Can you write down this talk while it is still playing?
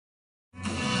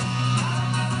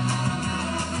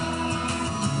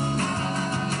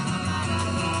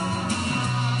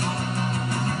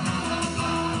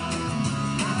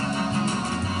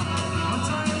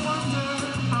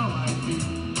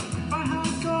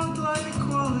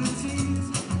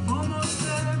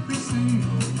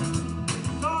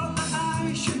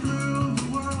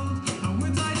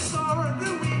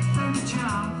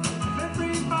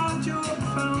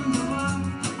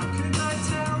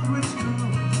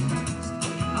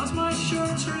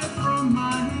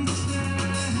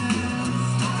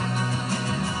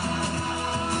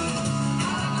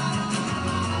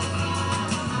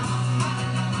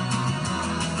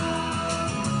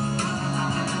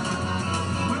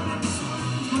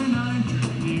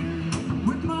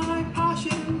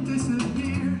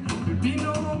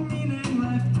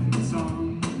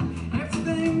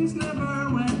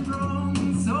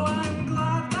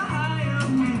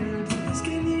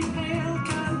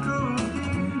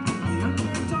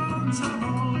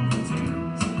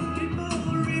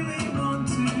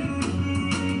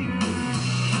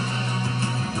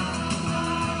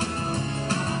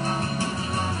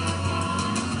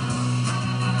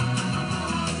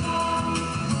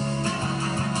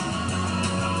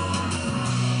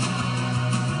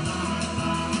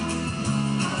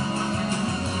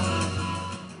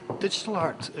Digital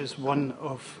art is one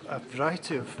of a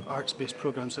variety of arts-based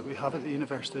programmes that we have at the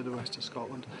University of the West of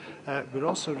Scotland. We're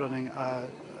also running a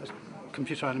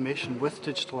computer animation with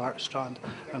digital art strand,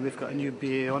 and we've got a new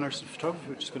BA Honours in Photography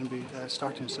which is going to be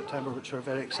starting in September, which we're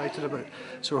very excited about.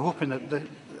 So we're hoping that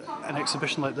an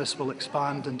exhibition like this will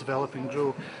expand and develop and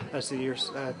grow as the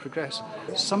years progress.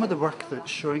 Some of the work that's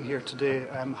showing here today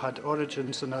had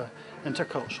origins in an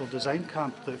intercultural design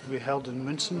camp that we held in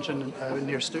Münzingen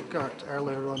near Stuttgart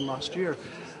earlier on last year.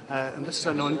 And this is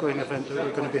an ongoing event that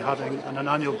we're going to be having on an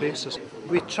annual basis.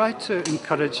 We try to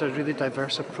encourage a really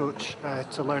diverse approach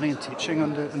to learning and teaching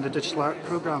on the digital art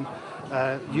programme,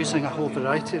 using a whole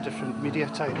variety of different media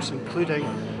types, including,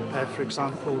 for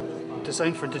example,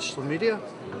 design for digital media,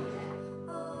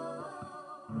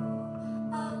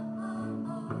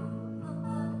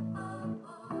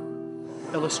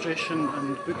 illustration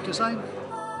and book design,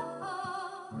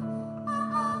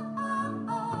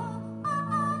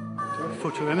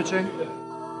 photo imaging,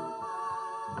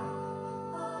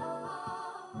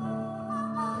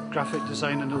 graphic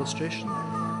design and illustration,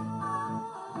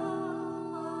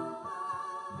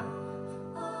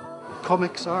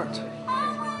 comics art,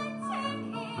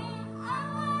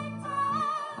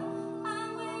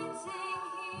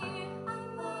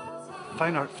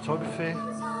 fine art photography,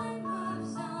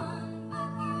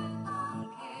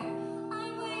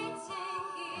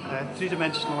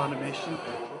 three-dimensional animation,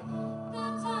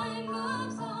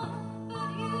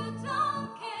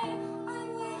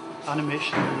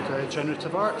 animation and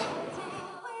generative art,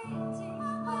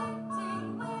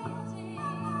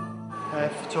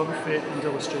 photography and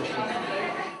illustration.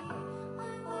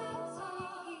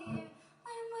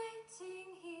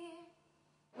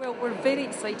 Well, we're very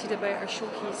excited about our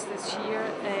showcase this year.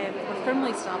 We're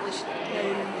firmly established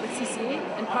with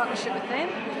CCA in partnership with them.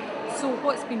 So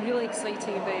what's been really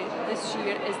exciting about this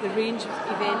year is the range of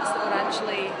events that we're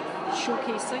actually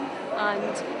showcasing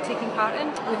and taking part in.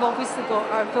 We've obviously got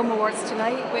our Film Awards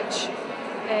tonight, which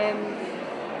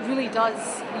really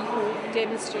does, we hope,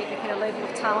 demonstrate the kind of level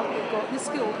of talent we've got in the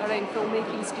school around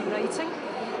filmmaking and screenwriting.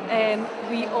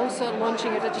 We also are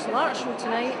launching a digital art show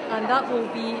tonight, and that will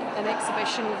be an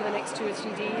exhibition over the next 2 or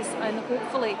 3 days, and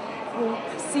hopefully will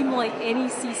seem like any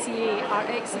CCA art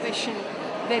exhibition,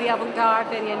 very avant-garde,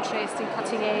 very interesting,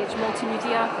 cutting edge,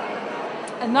 multimedia,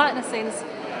 and that in a sense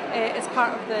is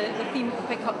part of the theme that we'll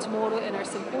pick up tomorrow in our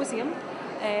symposium,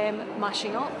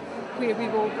 Mashing Up, where we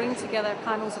will bring together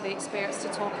panels of experts to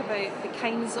talk about the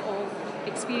kinds of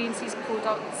experiences,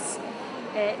 products,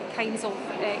 kinds of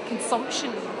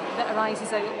consumption that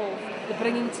arises out of the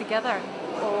bringing together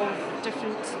of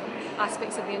different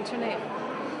aspects of the internet.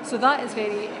 So that is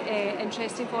very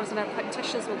interesting for us, and our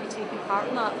practitioners will be taking part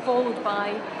in that, followed by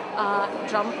a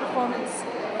drum performance.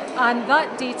 And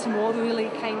that day tomorrow really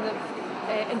kind of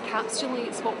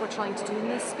encapsulates what we're trying to do in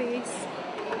this space.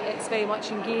 It's very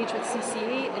much engaged with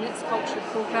CCA in its cultural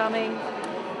programming,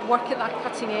 work at that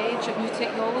cutting edge of new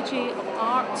technology, of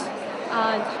art,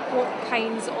 and what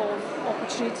kinds of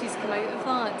opportunities come out of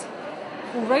that.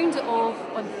 We'll round it off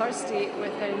on Thursday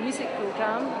with our music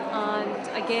programme,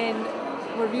 and again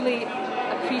we're really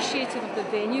appreciative of the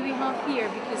venue we have here,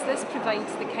 because this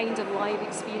provides the kind of live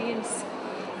experience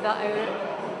that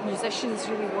our musicians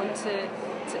really want to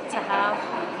have.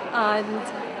 And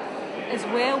as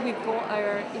well, we've got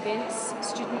our events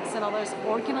students and others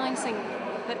organising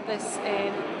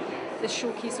this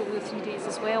showcase over the 3 days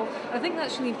as well. I think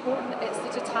that's really important. It's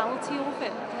the totality of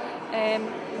it.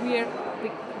 We're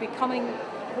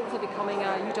hopefully becoming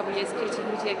a UWS Creative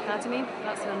Media Academy.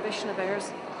 That's an ambition of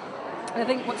ours. And I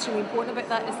think what's really important about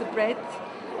that is the breadth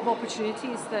of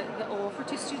opportunities that will offer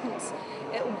to students.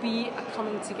 It will be a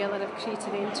coming together of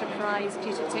creative enterprise,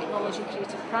 creative technology,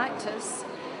 creative practice,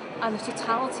 and the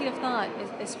totality of that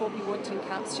is what we want to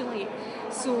encapsulate.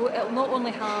 So it will not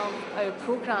only have our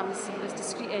programmes as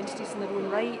discrete entities in their own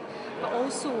right, but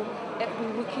also it will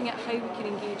be looking at how we can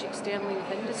engage externally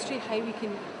with industry, how we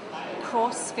can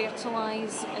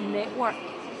cross-fertilise and network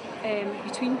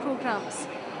between programmes,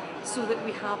 so that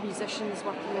we have musicians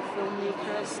working with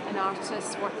filmmakers and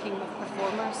artists working with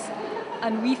performers.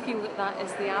 And we feel that that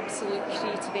is the absolute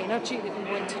creative energy that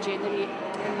we want to generate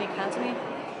in the Academy.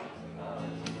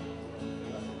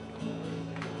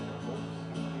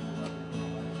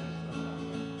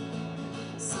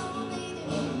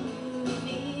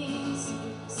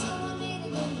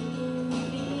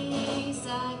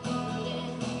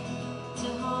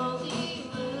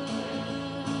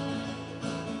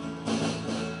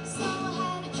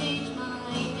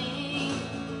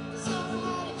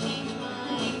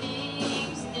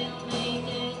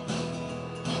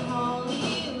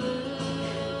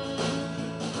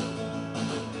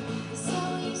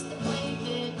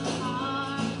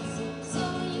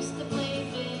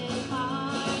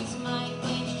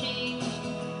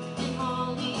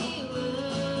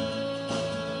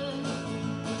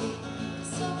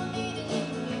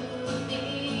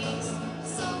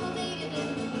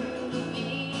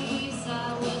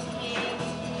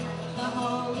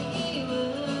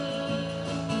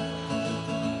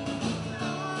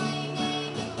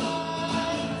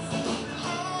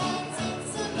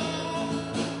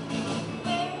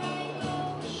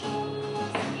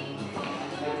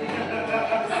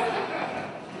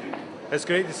 it's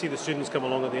great to see the students come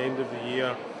along at the end of the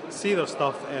year, see their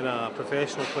stuff in a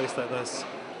professional place like this,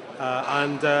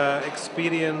 and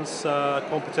experience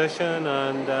competition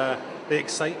and the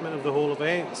excitement of the whole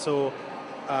event. So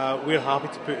we're happy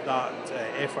to put that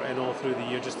effort in all through the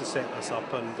year just to set this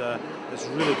up, and it's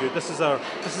really good. This is our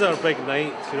big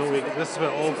night. This is where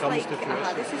it all comes to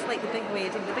fruition. This is like the big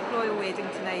wedding, the big royal wedding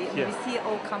tonight, and we see it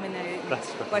all coming out,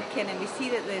 and working, and we see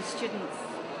that the students,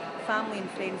 family and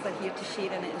friends are here to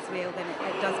share in it as well. Then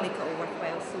it does make it all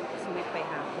worthwhile. So we're quite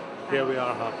happy. Yeah, we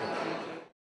are happy.